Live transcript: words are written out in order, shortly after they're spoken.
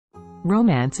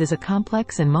Romance is a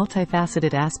complex and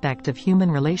multifaceted aspect of human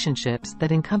relationships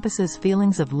that encompasses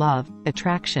feelings of love,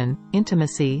 attraction,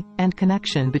 intimacy, and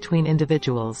connection between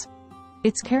individuals.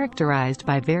 It's characterized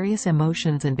by various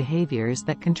emotions and behaviors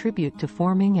that contribute to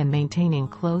forming and maintaining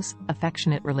close,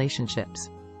 affectionate relationships.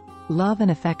 Love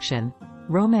and affection.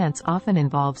 Romance often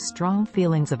involves strong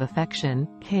feelings of affection,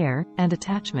 care, and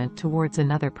attachment towards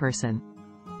another person.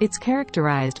 It's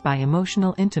characterized by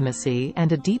emotional intimacy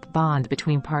and a deep bond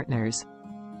between partners.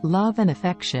 Love and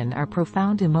affection are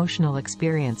profound emotional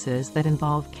experiences that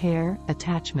involve care,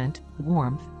 attachment,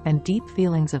 warmth, and deep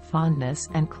feelings of fondness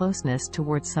and closeness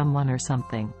towards someone or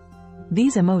something.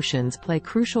 These emotions play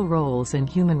crucial roles in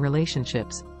human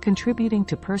relationships, contributing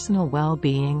to personal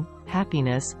well-being,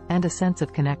 happiness, and a sense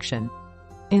of connection.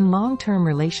 In long-term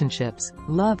relationships,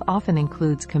 love often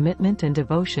includes commitment and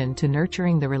devotion to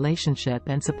nurturing the relationship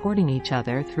and supporting each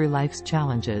other through life's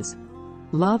challenges.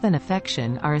 Love and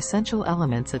affection are essential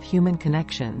elements of human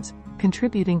connections,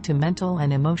 contributing to mental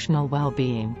and emotional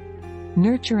well-being.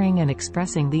 Nurturing and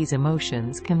expressing these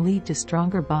emotions can lead to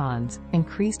stronger bonds,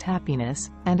 increased happiness,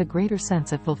 and a greater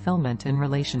sense of fulfillment in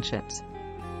relationships.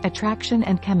 Attraction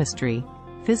and chemistry.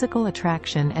 Physical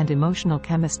attraction and emotional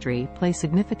chemistry play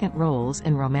significant roles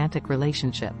in romantic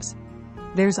relationships.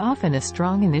 There's often a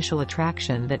strong initial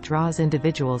attraction that draws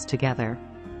individuals together.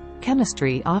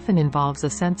 Chemistry often involves a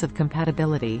sense of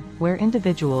compatibility, where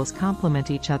individuals complement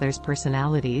each other's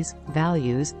personalities,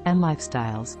 values, and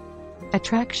lifestyles.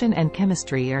 Attraction and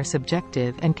chemistry are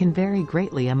subjective and can vary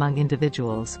greatly among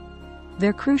individuals.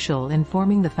 They're crucial in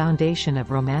forming the foundation of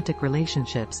romantic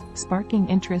relationships, sparking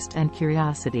interest and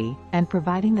curiosity, and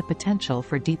providing the potential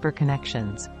for deeper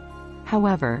connections.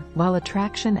 However, while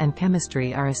attraction and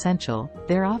chemistry are essential,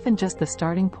 they're often just the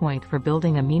starting point for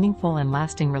building a meaningful and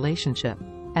lasting relationship,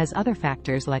 as other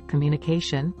factors like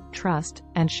communication, trust,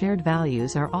 and shared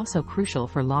values are also crucial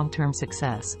for long-term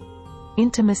success.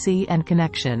 Intimacy and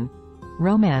connection.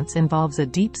 Romance involves a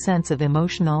deep sense of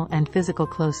emotional and physical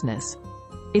closeness.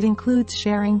 It includes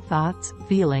sharing thoughts,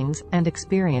 feelings, and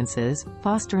experiences,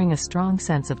 fostering a strong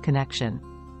sense of connection.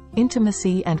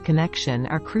 Intimacy and connection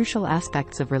are crucial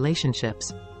aspects of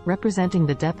relationships, representing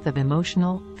the depth of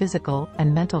emotional, physical,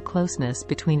 and mental closeness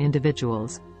between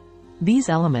individuals. These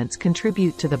elements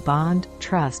contribute to the bond,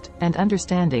 trust, and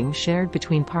understanding shared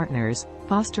between partners,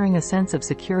 fostering a sense of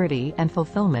security and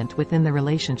fulfillment within the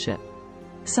relationship.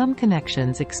 Some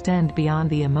connections extend beyond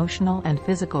the emotional and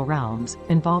physical realms,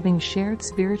 involving shared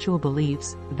spiritual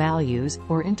beliefs, values,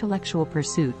 or intellectual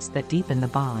pursuits that deepen the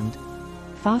bond.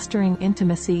 Fostering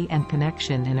intimacy and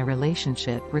connection in a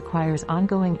relationship requires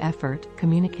ongoing effort,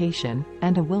 communication,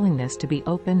 and a willingness to be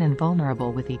open and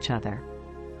vulnerable with each other.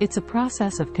 It's a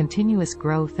process of continuous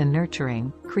growth and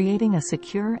nurturing, creating a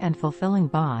secure and fulfilling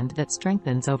bond that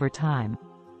strengthens over time.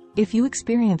 If you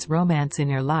experience romance in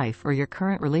your life or your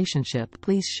current relationship,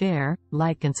 please share,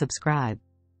 like, and subscribe.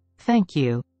 Thank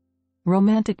you.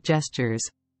 Romantic gestures.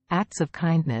 Acts of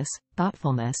kindness,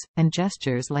 thoughtfulness, and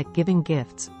gestures like giving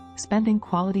gifts, spending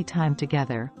quality time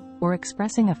together, or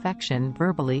expressing affection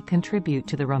verbally contribute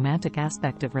to the romantic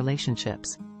aspect of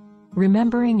relationships.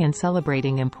 Remembering and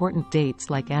celebrating important dates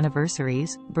like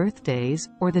anniversaries, birthdays,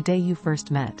 or the day you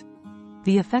first met.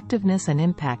 The effectiveness and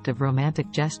impact of romantic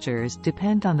gestures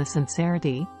depend on the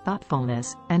sincerity,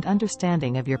 thoughtfulness, and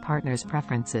understanding of your partner's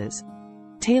preferences.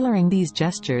 Tailoring these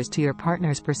gestures to your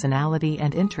partner's personality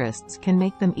and interests can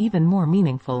make them even more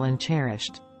meaningful and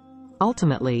cherished.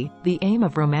 Ultimately, the aim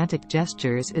of romantic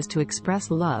gestures is to express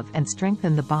love and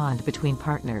strengthen the bond between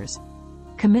partners.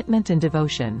 Commitment and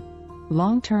devotion.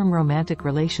 Long-term romantic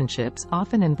relationships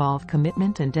often involve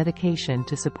commitment and dedication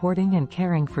to supporting and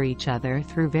caring for each other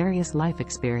through various life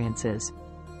experiences.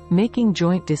 Making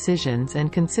joint decisions and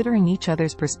considering each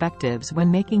other's perspectives when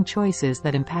making choices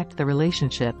that impact the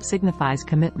relationship signifies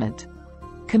commitment.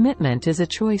 Commitment is a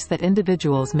choice that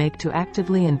individuals make to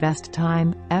actively invest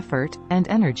time, effort, and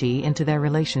energy into their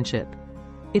relationship.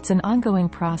 It's an ongoing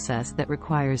process that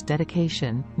requires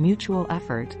dedication, mutual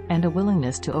effort, and a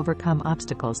willingness to overcome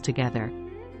obstacles together.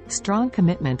 Strong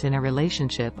commitment in a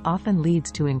relationship often leads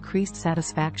to increased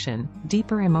satisfaction,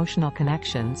 deeper emotional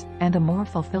connections, and a more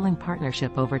fulfilling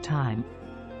partnership over time.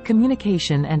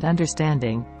 Communication and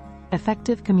understanding.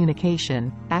 Effective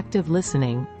communication, active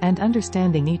listening, and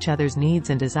understanding each other's needs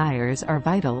and desires are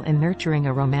vital in nurturing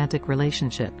a romantic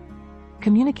relationship.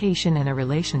 Communication in a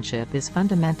relationship is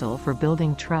fundamental for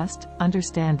building trust,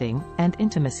 understanding, and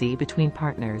intimacy between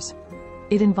partners.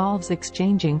 It involves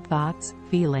exchanging thoughts,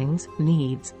 feelings,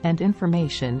 needs, and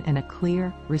information in a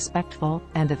clear, respectful,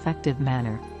 and effective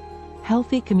manner.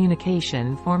 Healthy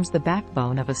communication forms the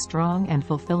backbone of a strong and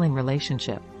fulfilling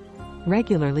relationship.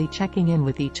 Regularly checking in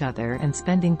with each other and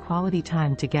spending quality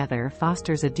time together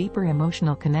fosters a deeper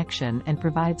emotional connection and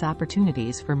provides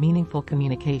opportunities for meaningful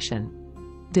communication.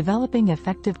 Developing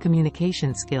effective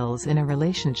communication skills in a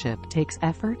relationship takes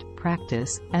effort,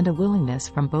 practice, and a willingness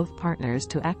from both partners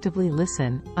to actively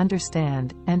listen,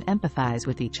 understand, and empathize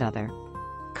with each other.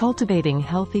 Cultivating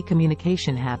healthy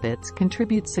communication habits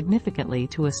contributes significantly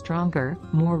to a stronger,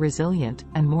 more resilient,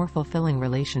 and more fulfilling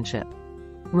relationship.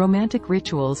 Romantic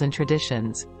rituals and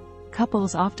traditions.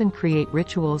 Couples often create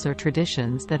rituals or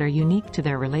traditions that are unique to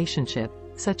their relationship,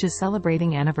 such as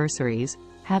celebrating anniversaries,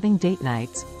 having date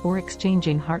nights, or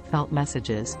exchanging heartfelt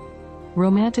messages.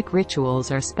 Romantic rituals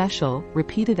are special,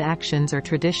 repeated actions or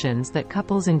traditions that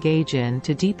couples engage in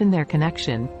to deepen their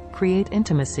connection, create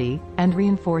intimacy, and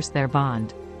reinforce their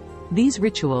bond. These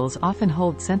rituals often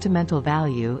hold sentimental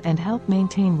value and help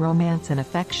maintain romance and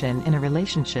affection in a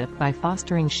relationship by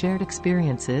fostering shared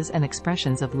experiences and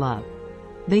expressions of love.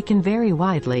 They can vary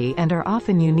widely and are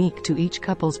often unique to each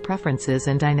couple's preferences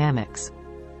and dynamics.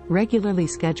 Regularly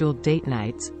scheduled date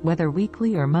nights, whether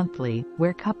weekly or monthly,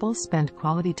 where couples spend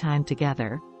quality time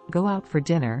together, go out for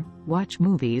dinner, watch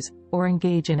movies, or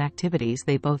engage in activities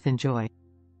they both enjoy.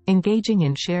 Engaging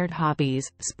in shared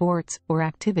hobbies, sports, or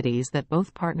activities that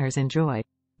both partners enjoy,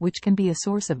 which can be a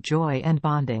source of joy and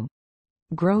bonding.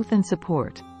 Growth and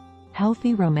support.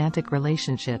 Healthy romantic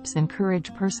relationships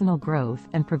encourage personal growth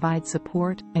and provide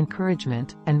support,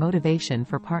 encouragement, and motivation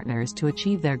for partners to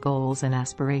achieve their goals and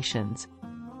aspirations.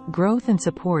 Growth and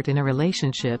support in a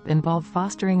relationship involve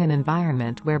fostering an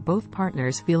environment where both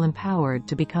partners feel empowered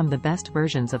to become the best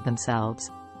versions of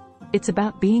themselves. It's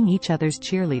about being each other's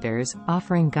cheerleaders,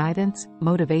 offering guidance,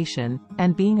 motivation,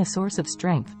 and being a source of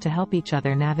strength to help each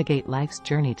other navigate life's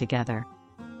journey together.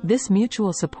 This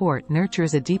mutual support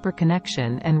nurtures a deeper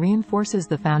connection and reinforces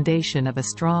the foundation of a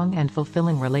strong and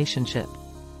fulfilling relationship.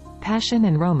 Passion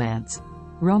and romance.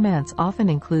 Romance often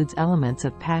includes elements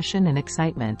of passion and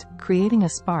excitement, creating a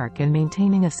spark and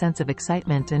maintaining a sense of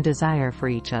excitement and desire for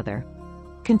each other.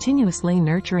 Continuously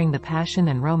nurturing the passion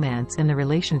and romance in the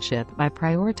relationship by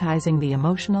prioritizing the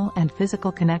emotional and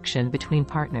physical connection between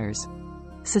partners.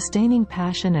 Sustaining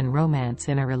passion and romance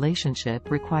in a relationship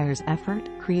requires effort,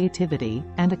 creativity,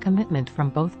 and a commitment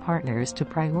from both partners to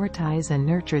prioritize and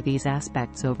nurture these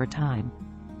aspects over time.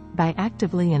 By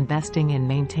actively investing in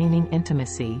maintaining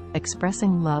intimacy,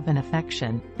 expressing love and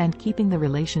affection, and keeping the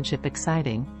relationship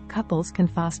exciting, couples can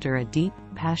foster a deep,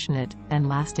 passionate, and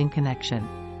lasting connection.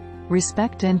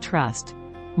 Respect and trust.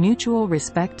 Mutual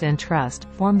respect and trust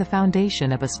form the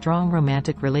foundation of a strong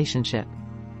romantic relationship.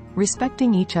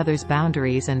 Respecting each other's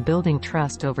boundaries and building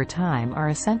trust over time are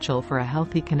essential for a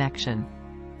healthy connection.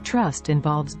 Trust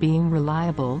involves being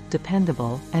reliable,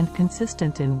 dependable, and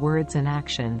consistent in words and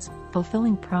actions,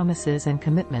 fulfilling promises and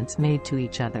commitments made to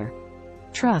each other.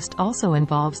 Trust also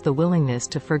involves the willingness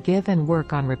to forgive and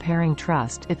work on repairing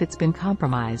trust if it's been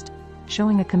compromised,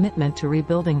 showing a commitment to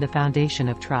rebuilding the foundation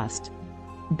of trust.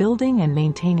 Building and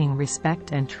maintaining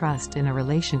respect and trust in a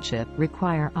relationship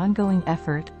require ongoing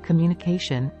effort,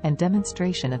 communication, and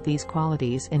demonstration of these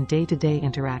qualities in day-to-day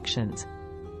interactions.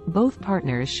 Both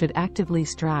partners should actively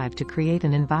strive to create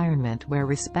an environment where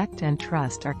respect and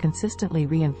trust are consistently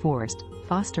reinforced,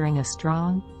 fostering a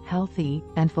strong, healthy,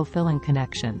 and fulfilling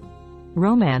connection.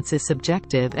 Romance is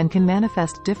subjective and can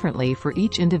manifest differently for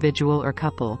each individual or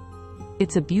couple.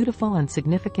 It's a beautiful and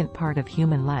significant part of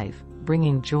human life,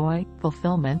 bringing joy,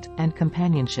 fulfillment, and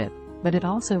companionship, but it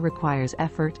also requires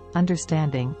effort,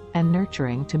 understanding, and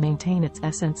nurturing to maintain its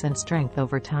essence and strength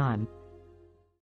over time.